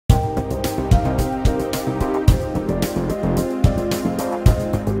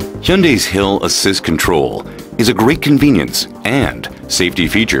Hyundai's Hill Assist Control is a great convenience and safety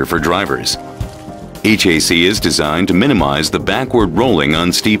feature for drivers. HAC is designed to minimize the backward rolling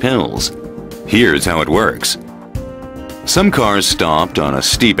on steep hills. Here's how it works. Some cars stopped on a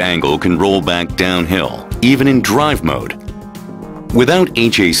steep angle can roll back downhill, even in drive mode. Without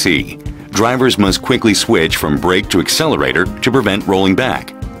HAC, drivers must quickly switch from brake to accelerator to prevent rolling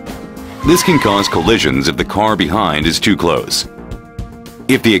back. This can cause collisions if the car behind is too close.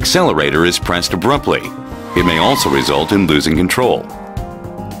 If the accelerator is pressed abruptly, it may also result in losing control.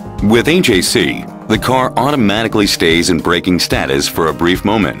 With HAC, the car automatically stays in braking status for a brief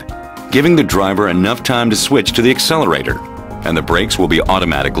moment, giving the driver enough time to switch to the accelerator, and the brakes will be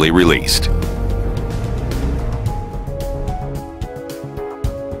automatically released.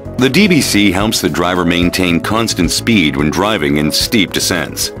 The DBC helps the driver maintain constant speed when driving in steep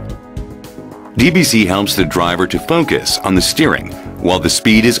descents. DBC helps the driver to focus on the steering while the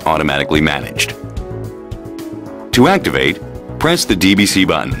speed is automatically managed. To activate, press the DBC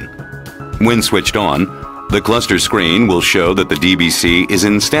button. When switched on, the cluster screen will show that the DBC is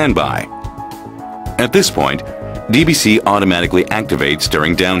in standby. At this point, DBC automatically activates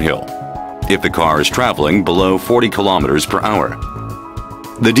during downhill, if the car is traveling below 40 kilometers per hour.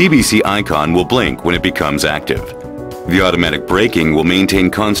 The DBC icon will blink when it becomes active. The automatic braking will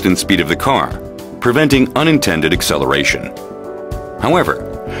maintain constant speed of the car, preventing unintended acceleration.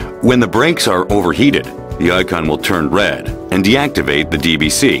 However, when the brakes are overheated, the icon will turn red and deactivate the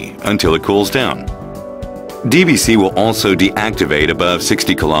DBC until it cools down. DBC will also deactivate above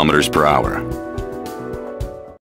 60 kilometers per hour.